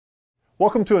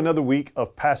Welcome to another week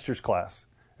of Pastor's Class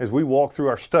as we walk through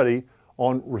our study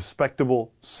on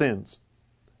respectable sins.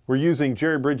 We're using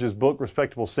Jerry Bridges' book,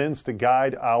 Respectable Sins, to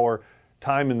guide our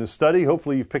time in the study.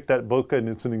 Hopefully you've picked that book and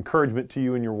it's an encouragement to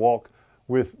you in your walk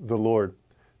with the Lord.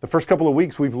 The first couple of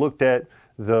weeks we've looked at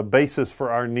the basis for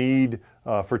our need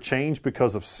for change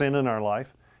because of sin in our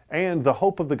life and the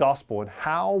hope of the gospel and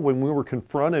how, when we were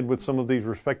confronted with some of these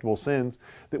respectable sins,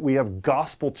 that we have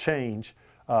gospel change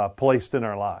placed in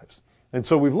our lives. And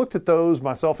so we've looked at those,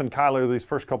 myself and Kyler, these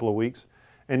first couple of weeks.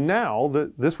 And now,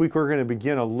 this week, we're going to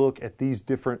begin a look at these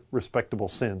different respectable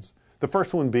sins. The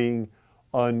first one being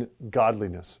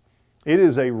ungodliness. It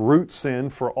is a root sin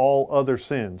for all other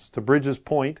sins. To Bridges'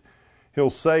 point, he'll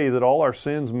say that all our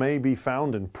sins may be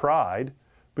found in pride,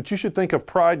 but you should think of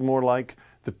pride more like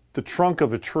the trunk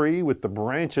of a tree with the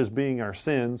branches being our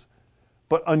sins.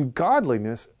 But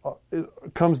ungodliness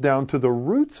comes down to the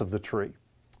roots of the tree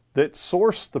that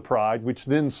source the pride, which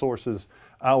then sources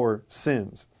our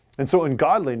sins. And so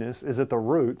ungodliness is at the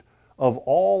root of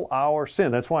all our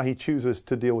sin. That's why he chooses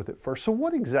to deal with it first. So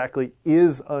what exactly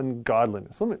is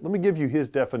ungodliness? Let me give you his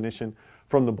definition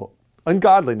from the book.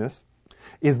 Ungodliness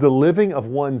is the living of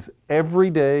one's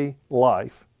everyday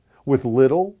life with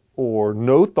little or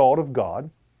no thought of God,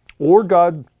 or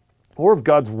of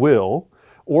God's will,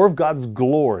 or of God's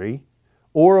glory,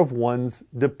 or of one's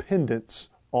dependence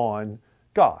on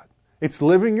God. It's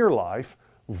living your life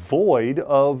void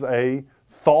of a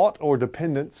thought or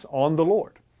dependence on the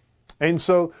Lord. And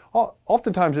so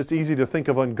oftentimes it's easy to think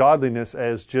of ungodliness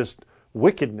as just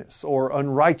wickedness or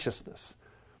unrighteousness.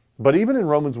 But even in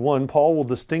Romans 1, Paul will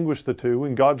distinguish the two,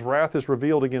 and God's wrath is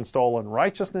revealed against all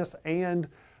unrighteousness and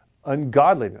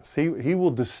ungodliness. He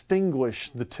will distinguish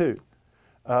the two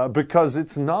because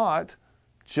it's not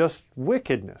just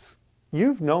wickedness.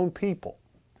 You've known people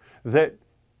that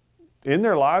in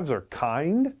their lives are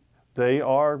kind, they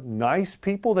are nice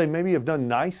people, they maybe have done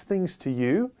nice things to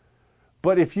you,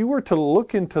 but if you were to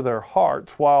look into their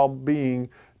hearts while doing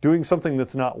something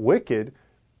that's not wicked,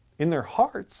 in their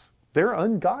hearts, they're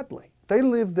ungodly. They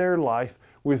live their life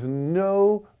with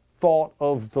no thought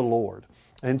of the Lord.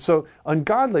 And so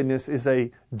ungodliness is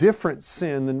a different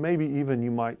sin than maybe even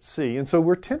you might see. And so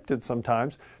we're tempted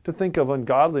sometimes to think of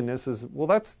ungodliness as,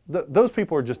 well, those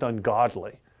people are just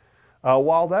ungodly.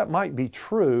 While that might be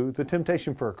true, the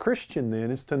temptation for a Christian then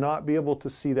is to not be able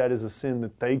to see that as a sin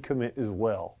that they commit as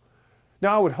well.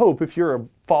 Now, I would hope if you're a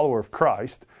follower of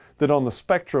Christ that on the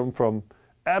spectrum from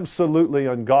absolutely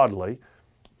ungodly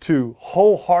to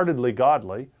wholeheartedly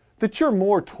godly, that you're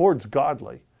more towards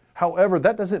godly. However,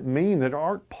 that doesn't mean that there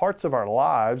aren't parts of our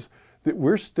lives that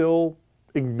we're still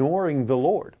ignoring the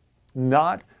Lord,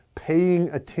 not paying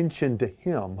attention to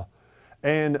Him,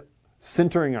 and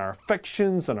centering our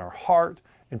affections and our heart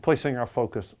and placing our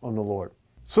focus on the Lord.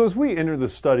 So as we enter the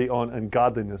study on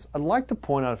ungodliness, I'd like to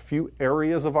point out a few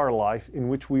areas of our life in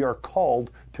which we are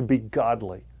called to be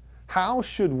godly. How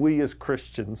should we as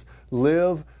Christians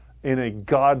live in a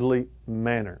godly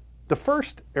manner? The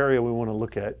first area we want to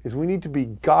look at is we need to be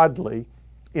godly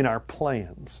in our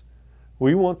plans.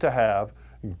 We want to have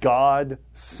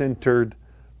God-centered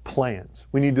plans.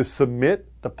 We need to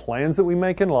submit the plans that we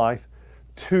make in life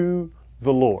to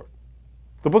the Lord.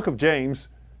 The book of James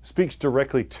speaks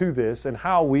directly to this and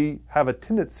how we have a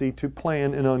tendency to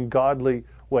plan in ungodly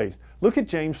ways. Look at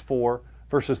James 4,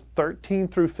 verses 13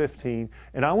 through 15,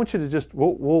 and I want you to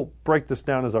we'll break this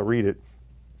down as I read it.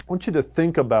 I want you to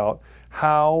think about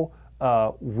how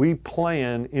we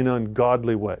plan in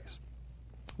ungodly ways.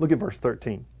 Look at verse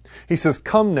 13. He says,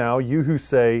 "Come now, you who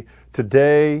say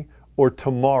today or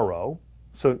tomorrow."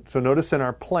 So notice in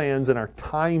our plans and our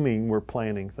timing, we're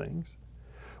planning things.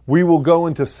 "We will go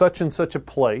into such and such a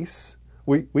place."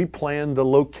 We plan the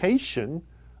location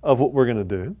of what we're going to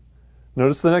do.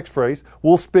 Notice the next phrase.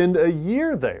 "We'll spend a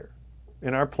year there."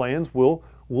 In our plans, we'll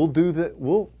do that.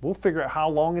 We'll figure out how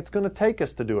long it's going to take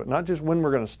us to do it. Not just when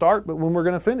we're going to start, but when we're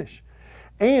going to finish.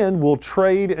 "And we'll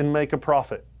trade and make a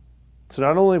profit." So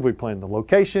not only have we planned the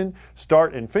location,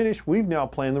 start and finish, we've now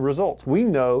planned the results. We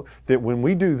know that when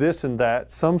we do this and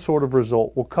that, some sort of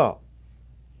result will come.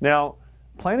 Now,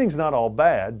 planning's not all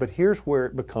bad, but here's where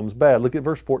it becomes bad. Look at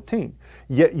verse 14.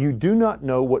 "Yet you do not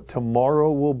know what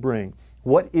tomorrow will bring.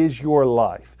 What is your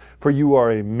life? For you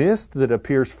are a mist that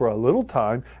appears for a little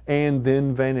time and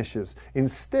then vanishes.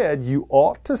 Instead, you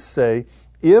ought to say,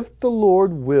 if the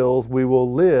Lord wills, we will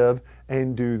live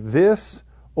and do this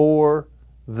or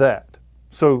that."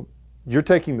 So you're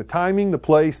taking the timing, the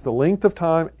place, the length of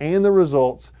time, and the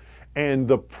results, and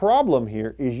the problem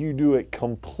here is you do it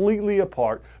completely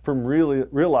apart from really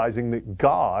realizing that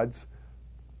God's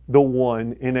the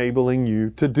one enabling you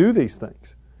to do these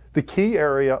things. The key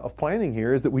area of planning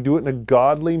here is that we do it in a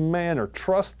godly manner,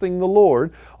 trusting the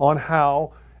Lord on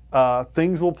how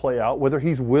things will play out, whether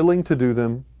He's willing to do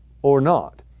them or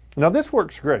not. Now, this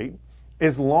works great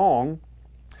as long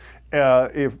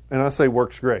and I say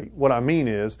works great. What I mean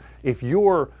is, if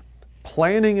you're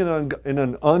planning in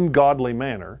an ungodly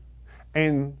manner,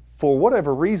 and for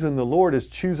whatever reason the Lord is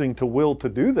choosing to will to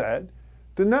do that,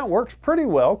 then that works pretty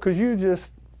well because you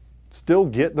just still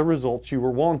get the results you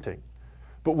were wanting.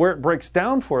 But where it breaks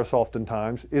down for us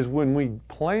oftentimes is when we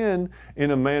plan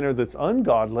in a manner that's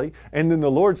ungodly, and then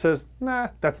the Lord says, nah,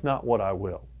 that's not what I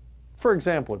will. For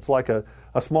example, it's like a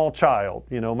small child.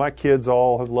 You know, my kids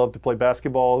all have loved to play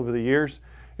basketball over the years.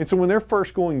 And so when they're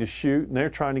first going to shoot and they're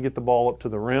trying to get the ball up to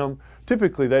the rim,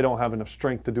 typically they don't have enough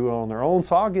strength to do it on their own.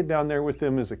 So I'll get down there with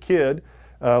them as a kid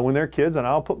when they're kids, and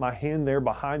I'll put my hand there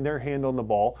behind their hand on the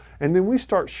ball. And then we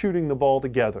start shooting the ball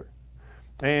together.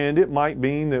 And it might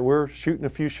mean that we're shooting a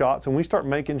few shots and we start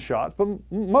making shots. But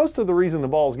most of the reason the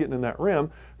ball is getting in that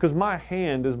rim because my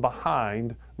hand is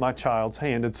behind my child's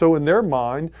hand. And so in their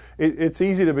mind, it's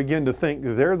easy to begin to think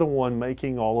they're the one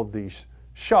making all of these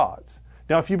shots.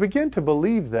 Now, if you begin to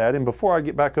believe that, and before I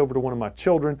get back over to one of my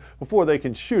children, before they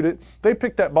can shoot it, they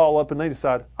pick that ball up and they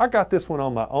decide, I got this one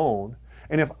on my own.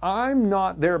 And if I'm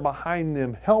not there behind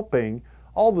them helping,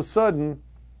 all of a sudden,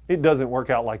 it doesn't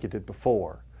work out like it did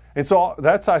before. And so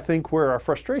that's, I think, where our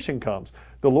frustration comes.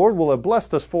 The Lord will have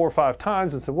blessed us 4 or 5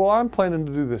 times and said, well, I'm planning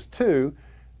to do this too.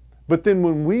 But then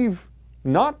when we've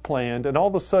not planned and all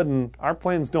of a sudden our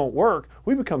plans don't work,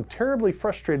 we become terribly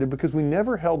frustrated because we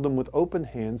never held them with open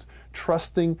hands,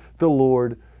 trusting the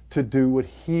Lord to do what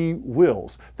He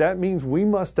wills. That means we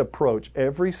must approach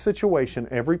every situation,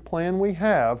 every plan we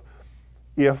have,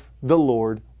 if the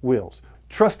Lord wills.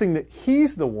 Trusting that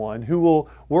He's the one who will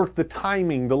work the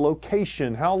timing, the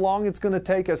location, how long it's going to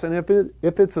take us, and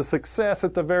if it's a success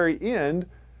at the very end,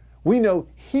 we know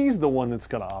He's the one that's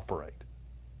going to operate.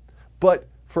 But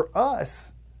for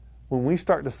us, when we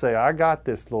start to say, I got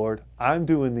this, Lord, I'm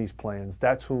doing these plans,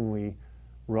 that's when we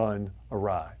run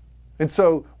awry. And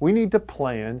so we need to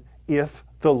plan if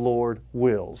the Lord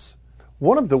wills.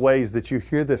 One of the ways that you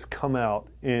hear this come out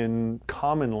in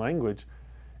common language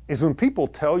is when people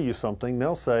tell you something,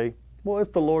 they'll say, well,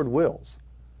 if the Lord wills.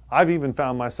 I've even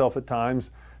found myself at times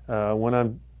when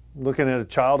I'm looking at a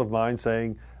child of mine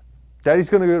saying, Daddy's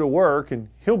going to go to work and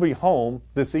he'll be home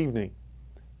this evening,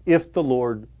 if the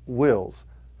Lord wills.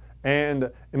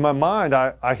 And in my mind,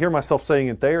 I hear myself saying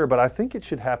it there, but I think it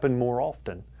should happen more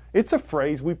often. It's a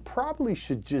phrase we probably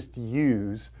should just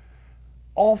use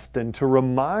often to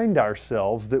remind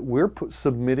ourselves that we're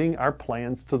submitting our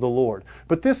plans to the Lord.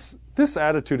 But this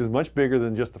attitude is much bigger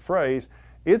than just a phrase.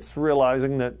 It's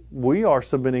realizing that we are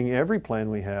submitting every plan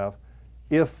we have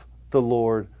if the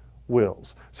Lord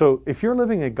wills. So if you're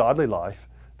living a godly life,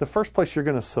 the first place you're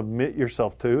going to submit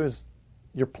yourself to is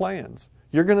your plans.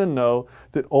 You're going to know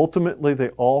that ultimately they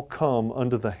all come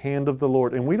under the hand of the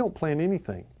Lord, and we don't plan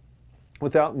anything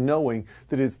without knowing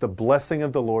that it's the blessing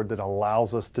of the Lord that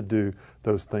allows us to do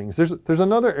those things. There's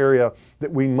another area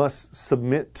that we must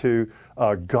submit to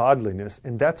godliness,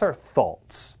 and that's our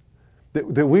thoughts. That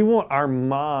we want our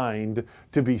mind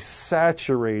to be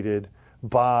saturated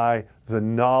by the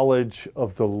knowledge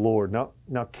of the Lord.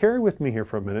 Now carry with me here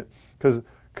for a minute,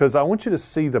 because I want you to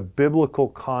see the biblical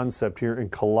concept here in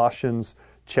Colossians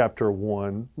chapter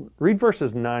 1. Read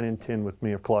verses 9 and 10 with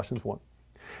me of Colossians 1.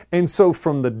 And so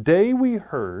from the day we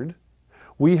heard,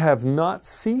 we have not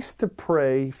ceased to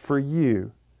pray for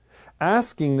you,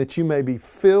 asking that you may be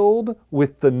filled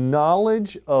with the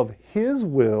knowledge of His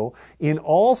will in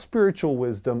all spiritual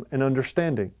wisdom and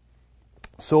understanding,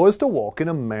 so as to walk in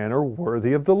a manner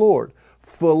worthy of the Lord,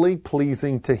 fully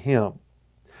pleasing to Him,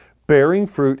 bearing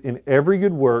fruit in every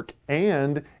good work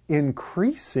and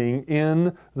increasing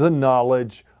in the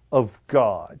knowledge of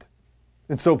God.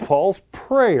 And so Paul's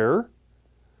prayer,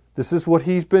 this is what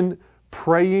he's been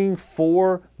praying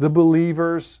for the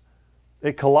believers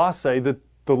at Colossae, that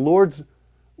the Lord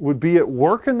would be at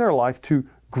work in their life to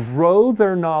grow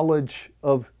their knowledge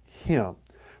of Him.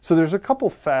 So there's a couple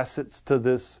facets to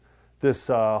this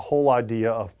whole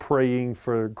idea of praying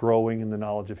for growing in the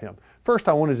knowledge of Him. First,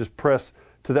 I want to just press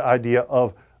to the idea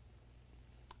of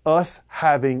us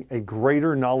having a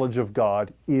greater knowledge of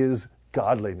God is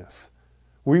godliness.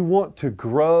 We want to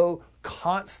grow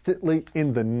constantly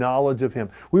in the knowledge of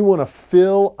Him. We want to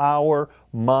fill our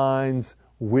minds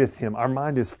with Him. Our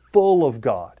mind is full of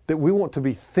God, that we want to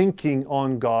be thinking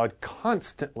on God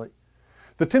constantly.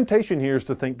 The temptation here is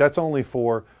to think that's only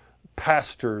for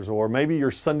pastors, or maybe your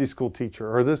Sunday school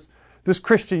teacher, or this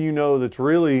Christian you know that's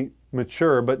really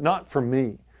mature, but not for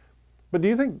me. But do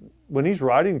you think he's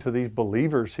writing to these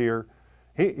believers here,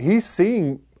 he's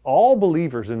seeing all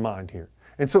believers in mind here.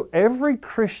 And so every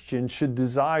Christian should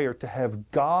desire to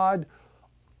have God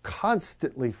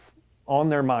constantly on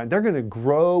their mind. They're going to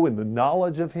grow in the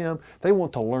knowledge of Him. They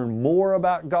want to learn more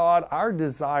about God. Our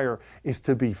desire is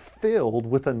to be filled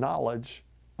with the knowledge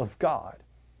of God.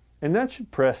 And that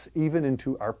should press even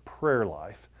into our prayer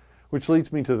life, which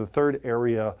leads me to the third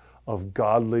area of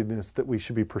godliness that we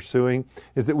should be pursuing,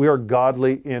 is that we are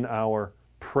godly in our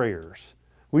prayers.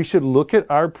 We should look at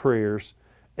our prayers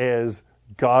as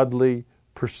godly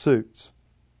pursuits.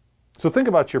 So think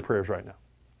about your prayers right now.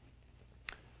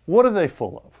 What are they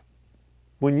full of?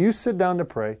 When you sit down to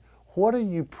pray, what are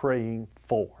you praying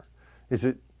for? Is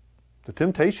it the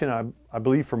temptation, I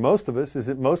believe for most of us, is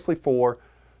it mostly for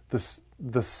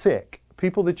the sick,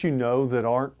 people that you know that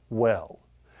aren't well,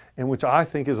 and which I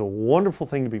think is a wonderful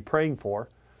thing to be praying for,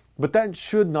 but that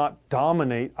should not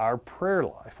dominate our prayer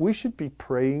life. We should be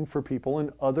praying for people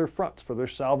in other fronts, for their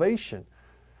salvation.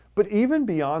 But even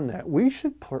beyond that, we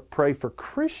should pray for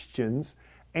Christians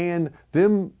and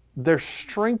they're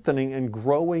strengthening and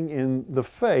growing in the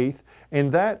faith,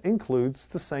 and that includes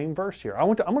the same verse here.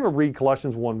 I'm going to read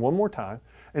Colossians 1 one more time,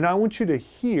 and I want you to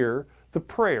hear the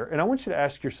prayer, and I want you to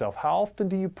ask yourself, how often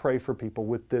do you pray for people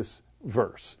with this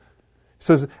verse? It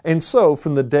says, and so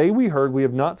from the day we heard, we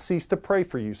have not ceased to pray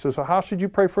for you. So how should you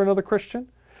pray for another Christian?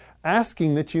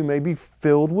 Asking that you may be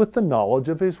filled with the knowledge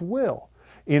of His will,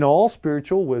 in all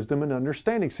spiritual wisdom and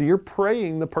understanding. So you're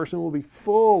praying the person will be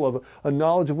full of a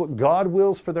knowledge of what God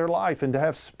wills for their life and to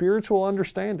have spiritual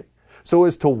understanding, so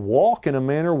as to walk in a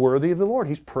manner worthy of the Lord.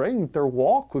 He's praying that their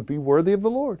walk would be worthy of the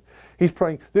Lord. He's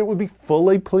praying that it would be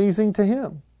fully pleasing to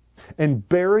Him and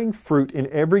bearing fruit in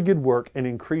every good work and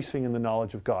increasing in the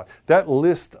knowledge of God. That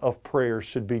list of prayers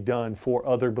should be done for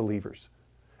other believers.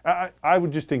 I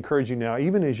would just encourage you now,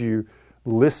 even as you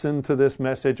listen to this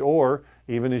message, or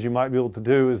even as you might be able to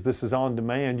do, as this is on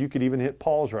demand, you could even hit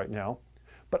pause right now.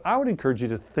 But I would encourage you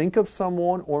to think of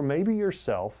someone, or maybe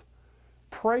yourself,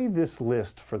 pray this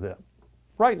list for them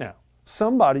right now.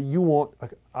 Somebody you want,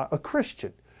 a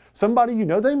Christian, somebody you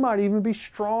know, they might even be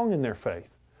strong in their faith.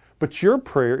 But your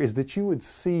prayer is that you would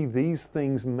see these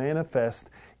things manifest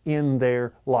in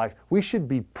their life. We should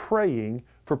be praying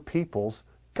for people's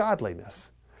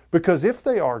godliness. Because if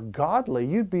they are godly,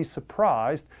 you'd be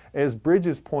surprised, as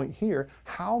Bridges' point here,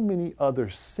 how many other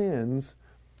sins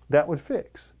that would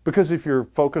fix. Because if you're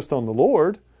focused on the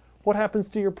Lord, what happens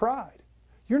to your pride?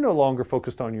 You're no longer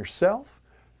focused on yourself.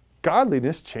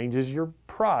 Godliness changes your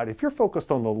pride. If you're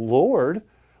focused on the Lord,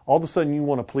 all of a sudden you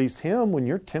want to please Him. When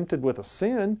you're tempted with a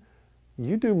sin,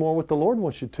 you do more what the Lord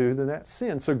wants you to than that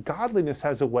sin. So godliness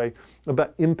has a way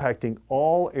about impacting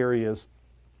all areas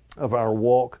of our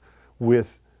walk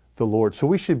with the Lord. So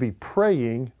we should be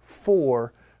praying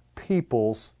for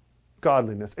people's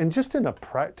godliness. And just in a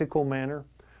practical manner,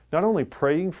 not only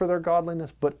praying for their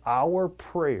godliness, but our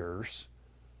prayers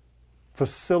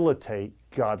facilitate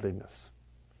godliness.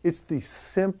 It's the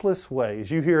simplest way.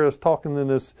 As you hear us talking in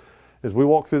this, as we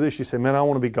walk through this, you say, man, I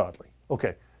want to be godly.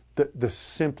 Okay, the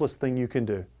simplest thing you can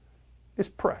do is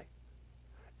pray.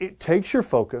 It takes your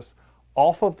focus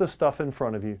off of the stuff in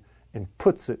front of you and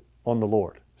puts it on the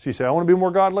Lord. So you say, I want to be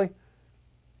more godly?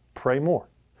 Pray more.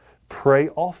 Pray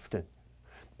often.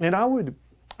 And I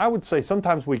would say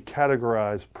sometimes we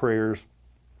categorize prayers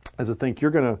as I think you're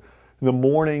going to, in the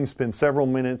morning, spend several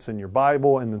minutes in your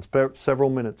Bible and then several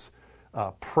minutes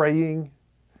praying.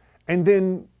 And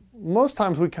then most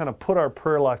times we kind of put our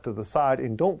prayer life to the side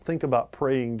and don't think about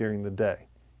praying during the day.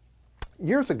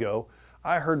 Years ago,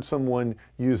 I heard someone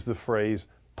use the phrase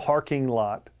parking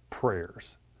lot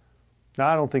prayers. Now,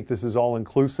 I don't think this is all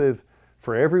inclusive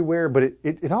for everywhere, but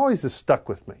it always has stuck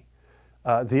with me.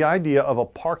 The idea of a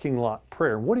parking lot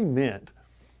prayer. What he meant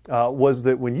was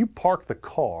that when you park the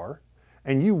car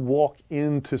and you walk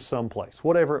into some place,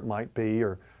 whatever it might be,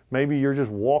 or maybe you're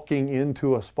just walking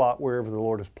into a spot wherever the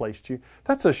Lord has placed you,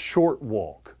 that's a short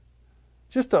walk.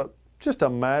 Just a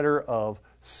matter of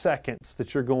seconds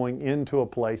that you're going into a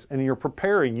place and you're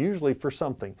preparing usually for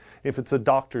something. If it's a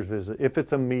doctor's visit, if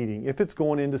it's a meeting, if it's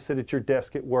going in to sit at your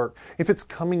desk at work, if it's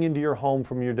coming into your home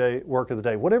from your work of the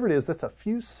day, whatever it is, that's a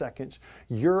few seconds.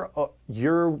 You're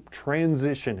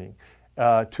transitioning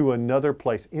to another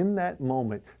place. In that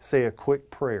moment, say a quick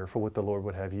prayer for what the Lord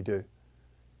would have you do.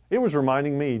 It was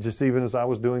reminding me, just even as I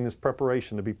was doing this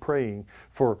preparation, to be praying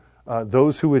for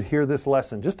those who would hear this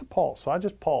lesson, just to pause. So I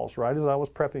just paused right as I was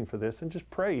prepping for this and just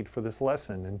prayed for this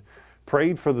lesson and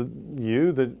prayed for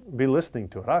you that be listening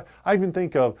to it. I even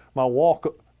think of my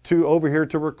walk over here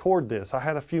to record this. I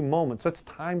had a few moments. That's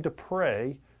time to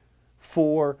pray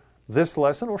for this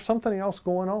lesson or something else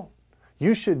going on.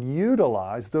 You should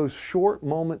utilize those short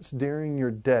moments during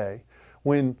your day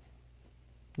when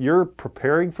you're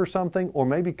preparing for something or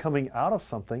maybe coming out of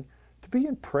something to be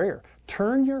in prayer.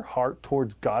 Turn your heart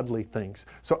towards godly things.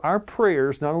 So our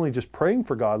prayers, not only just praying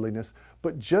for godliness,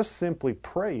 but just simply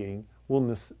praying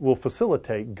will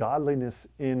facilitate godliness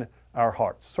in our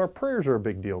hearts. So our prayers are a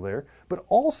big deal there, but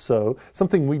also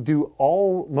something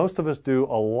most of us do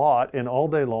a lot and all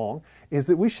day long is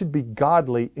that we should be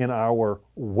godly in our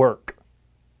work.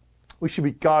 We should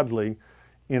be godly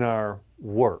in our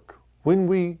work. When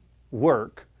we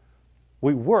work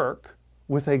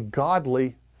with a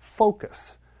godly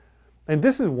focus. And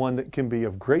this is one that can be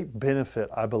of great benefit,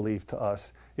 I believe, to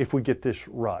us if we get this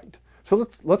right. So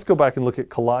let's go back and look at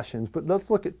Colossians, but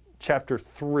let's look at chapter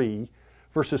 3,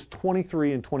 verses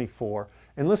 23 and 24,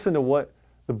 and listen to what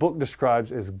the book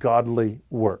describes as godly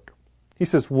work. He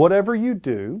says, whatever you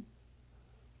do,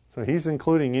 so he's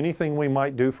including anything we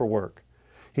might do for work.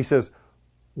 He says,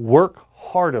 work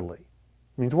heartily,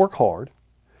 means work hard,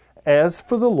 as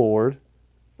for the Lord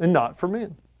and not for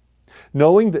men,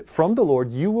 knowing that from the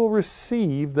Lord you will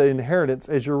receive the inheritance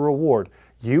as your reward.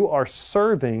 You are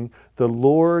serving the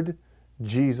Lord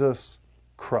Jesus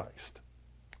Christ.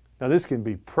 Now this can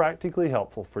be practically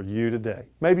helpful for you today.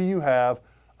 Maybe you have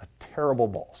a terrible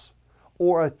boss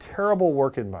or a terrible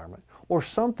work environment or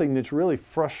something that's really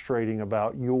frustrating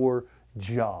about your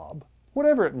job.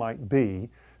 Whatever it might be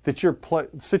that your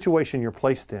situation you're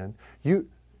placed in,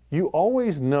 you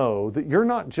always know that you're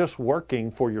not just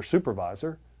working for your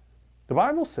supervisor. The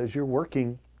Bible says you're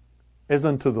working as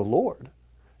unto the Lord.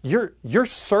 You're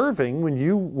serving when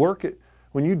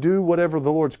you do whatever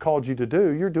the Lord's called you to do.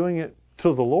 You're doing it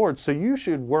to the Lord. So you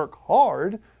should work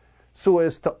hard so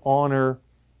as to honor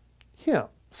Him.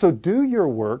 So do your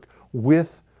work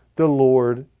with the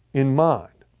Lord in mind.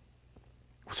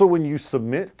 So when you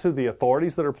submit to the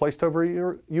authorities that are placed over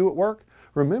you at work,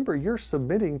 remember you're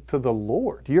submitting to the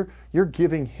Lord. You're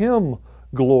giving Him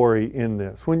glory in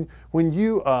this. When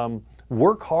you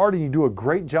work hard and you do a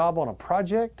great job on a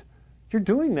project, you're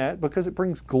doing that because it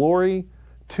brings glory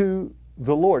to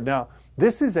the Lord. Now,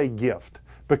 this is a gift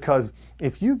because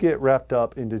if you get wrapped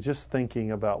up into just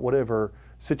thinking about whatever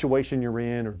situation you're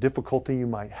in or difficulty you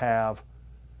might have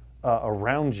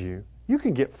around you, you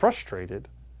can get frustrated.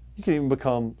 You can even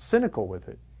become cynical with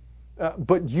it.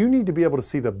 But you need to be able to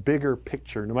see the bigger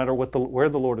picture, no matter where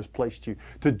the Lord has placed you,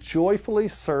 to joyfully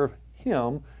serve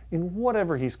Him in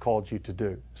whatever He's called you to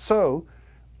do. So,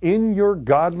 in your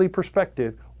godly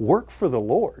perspective, work for the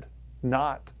Lord,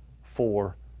 not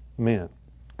for men.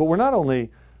 But we're not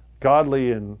only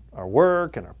godly in our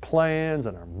work and our plans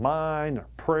and our mind, our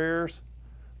prayers,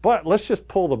 but let's just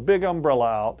pull the big umbrella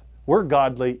out. We're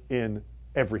godly in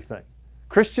everything.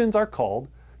 Christians are called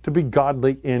to be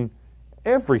godly in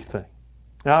everything.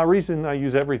 Now, the reason I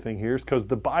use everything here is because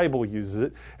the Bible uses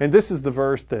it, and this is the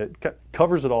verse that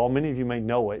covers it all. Many of you may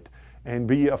know it and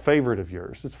be a favorite of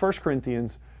yours. It's 1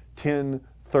 Corinthians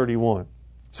 10:31.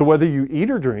 So whether you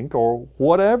eat or drink or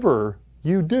whatever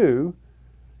you do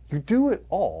it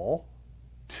all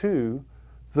to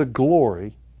the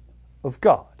glory of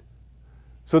God.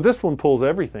 So this one pulls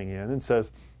everything in and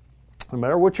says, no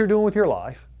matter what you're doing with your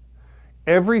life,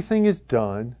 everything is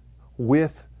done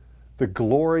with the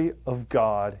glory of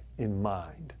God in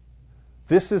mind.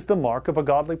 This is the mark of a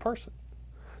godly person.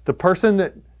 The person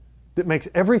that makes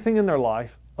everything in their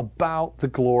life about the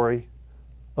glory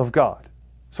of God.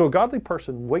 So a godly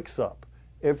person wakes up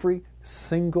every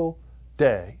single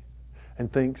day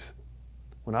and thinks,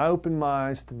 when I open my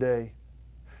eyes today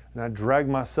and I drag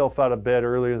myself out of bed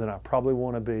earlier than I probably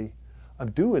want to be,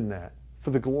 I'm doing that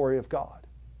for the glory of God.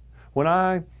 When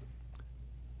I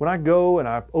go and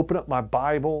I open up my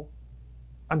Bible,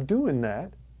 I'm doing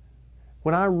that.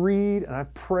 When I read and I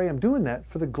pray, I'm doing that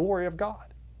for the glory of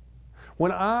God.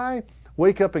 When I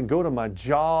wake up and go to my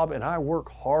job and I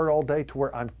work hard all day to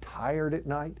where I'm tired at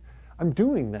night, I'm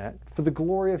doing that for the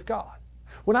glory of God.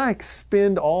 When I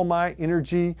expend all my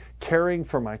energy caring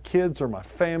for my kids or my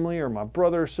family or my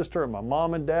brother or sister or my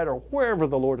mom and dad or wherever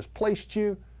the Lord has placed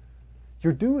you,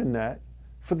 you're doing that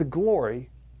for the glory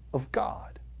of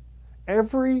God.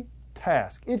 Every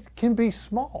task, it can be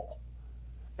small.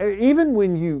 Even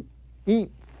when you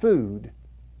eat food,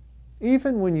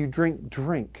 even when you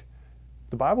drink,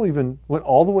 the Bible even went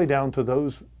all the way down to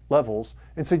those levels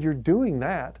and said you're doing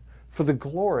that for the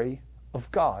glory of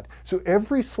God. So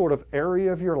every sort of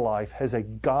area of your life has a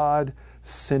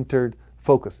God-centered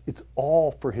focus. It's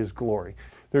all for His glory.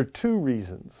 There are two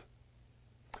reasons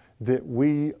that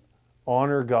we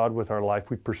honor God with our life,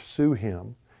 we pursue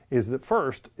Him, is that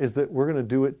first, is that we're going to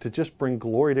do it to just bring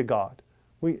glory to God.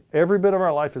 Every bit of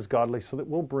our life is godly so that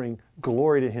we'll bring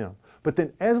glory to Him. But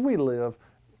then as we live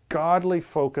godly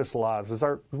focused lives, as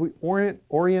we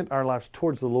orient our lives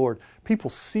towards the Lord, people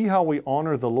see how we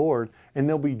honor the Lord and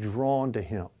they'll be drawn to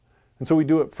Him. And so we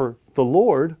do it for the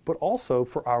Lord, but also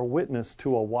for our witness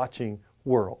to a watching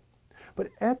world. But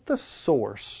at the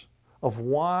source of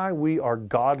why we are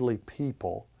godly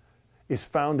people is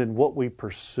found in what we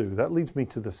pursue. That leads me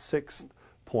to the sixth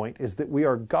point, is that we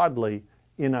are godly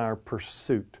in our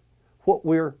pursuit. What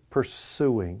we're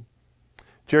pursuing.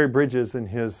 Jerry Bridges, in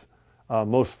his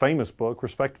most famous book,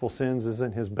 Respectable Sins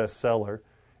isn't his bestseller,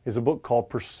 is a book called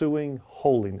Pursuing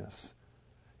Holiness.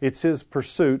 It's his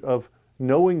pursuit of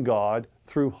knowing God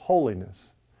through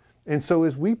holiness. And so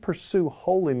as we pursue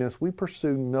holiness, we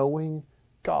pursue knowing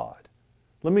God.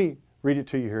 Let me read it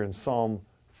to you here in Psalm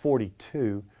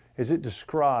 42 as it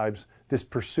describes this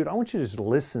pursuit. I want you to just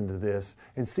listen to this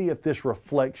and see if this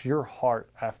reflects your heart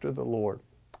after the Lord.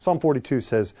 Psalm 42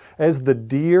 says, "As the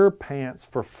deer pants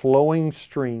for flowing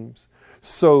streams,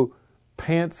 so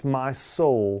pants my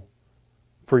soul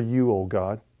for you, O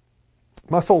God.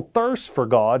 My soul thirsts for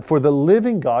God, for the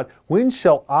living God. When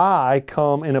shall I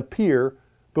come and appear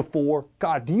before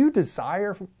God?" Do you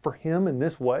desire for Him in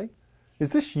this way? Is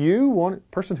this you, one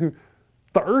person who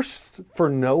thirsts for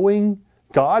knowing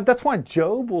God? That's why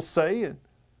Job will say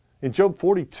in Job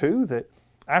 42 that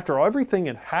after everything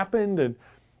had happened and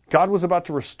God was about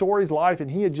to restore his life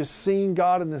and he had just seen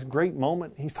God in this great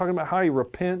moment, he's talking about how he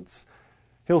repents.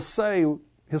 He'll say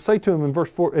to him in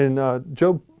verse 4 in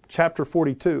Job chapter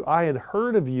 42, "I had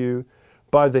heard of you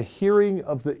by the hearing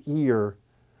of the ear,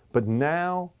 but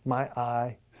now my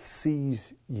eye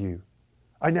sees you."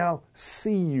 I now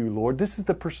see you, Lord. This is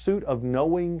the pursuit of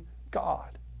knowing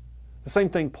God. The same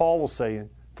thing Paul will say in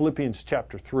Philippians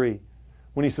chapter 3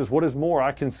 when he says, "What is more,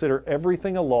 I consider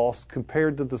everything a loss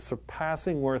compared to the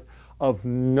surpassing worth of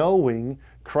knowing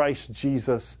Christ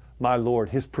Jesus my Lord."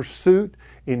 His pursuit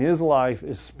in his life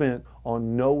is spent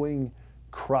on knowing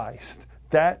Christ.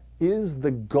 That is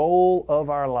the goal of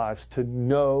our lives, to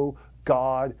know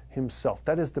God Himself.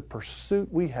 That is the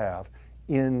pursuit we have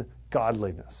in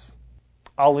godliness.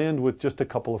 I'll end with just a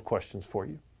couple of questions for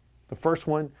you. The first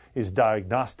one is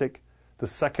diagnostic. The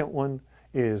second one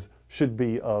should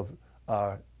be of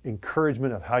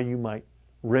encouragement of how you might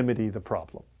remedy the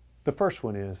problem. The first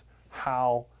one is,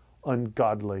 how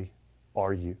ungodly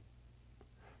are you?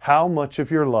 How much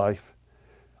of your life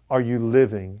are you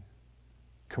living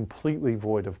completely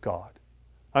void of God?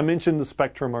 I mentioned the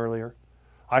spectrum earlier.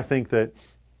 I think that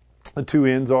the two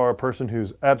ends are a person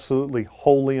who's absolutely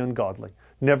wholly ungodly,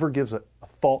 never gives a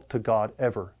thought to God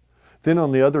ever. Then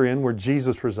on the other end, where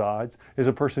Jesus resides, is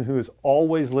a person who is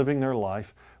always living their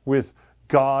life with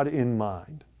God in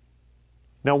mind.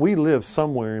 Now, we live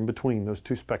somewhere in between those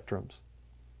two spectrums.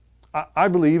 I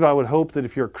believe, I would hope that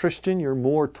if you're a Christian, you're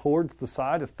more towards the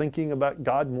side of thinking about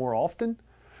God more often.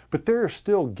 But there are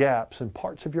still gaps in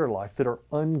parts of your life that are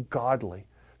ungodly,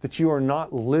 that you are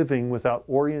not living without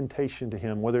orientation to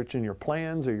Him, whether it's in your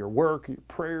plans or your work, or your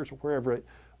prayers, or wherever it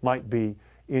might be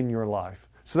in your life.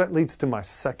 So that leads to my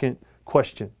second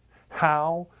question.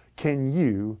 How can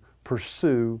you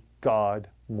pursue God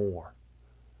more?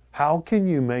 How can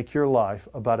you make your life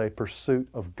about a pursuit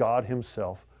of God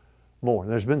Himself more?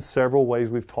 And there's been several ways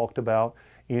we've talked about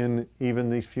in even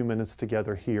these few minutes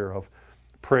together here of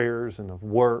prayers and of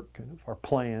work and of our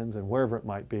plans and wherever it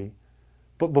might be.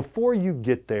 But before you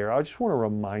get there, I just want to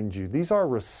remind you, these are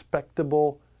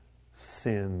respectable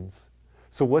sins.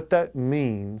 So what that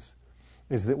means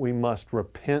is that we must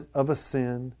repent of a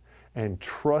sin and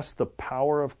trust the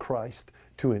power of Christ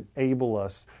to enable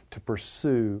us to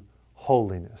pursue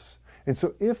holiness. And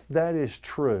so if that is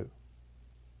true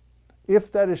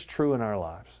in our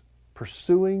lives,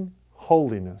 pursuing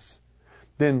holiness,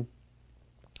 then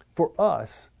for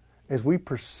us, as we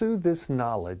pursue this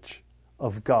knowledge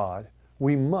of God,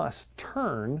 we must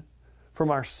turn from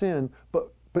our sin.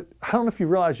 But I don't know if you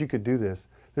realize you could do this.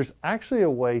 There's actually a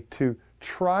way to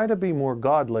try to be more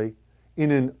godly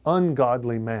in an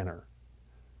ungodly manner.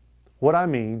 What I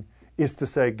mean is to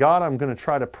say, God, I'm going to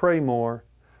try to pray more,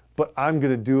 but I'm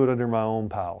going to do it under my own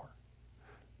power.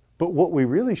 But what we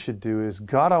really should do is,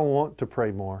 God, I want to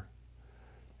pray more.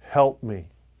 Help me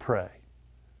pray.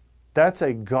 That's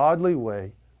a godly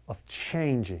way of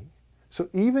changing. So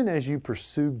even as you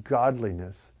pursue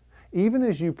godliness, even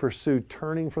as you pursue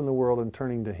turning from the world and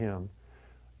turning to Him,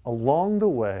 along the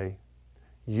way,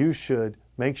 you should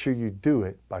make sure you do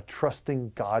it by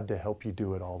trusting God to help you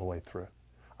do it all the way through.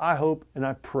 I hope and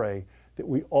I pray that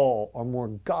we all are more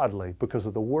godly because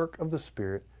of the work of the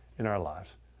Spirit in our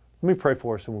lives. Let me pray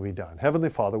for us and we'll be done. Heavenly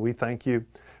Father, we thank You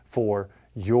for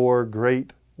your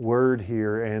great word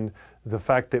here and the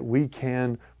fact that we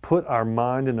can put our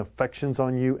mind and affections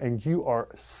on you, and you are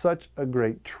such a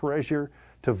great treasure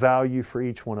to value for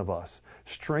each one of us.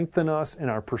 Strengthen us in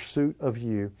our pursuit of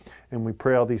you, and we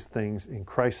pray all these things in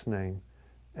Christ's name.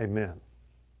 Amen.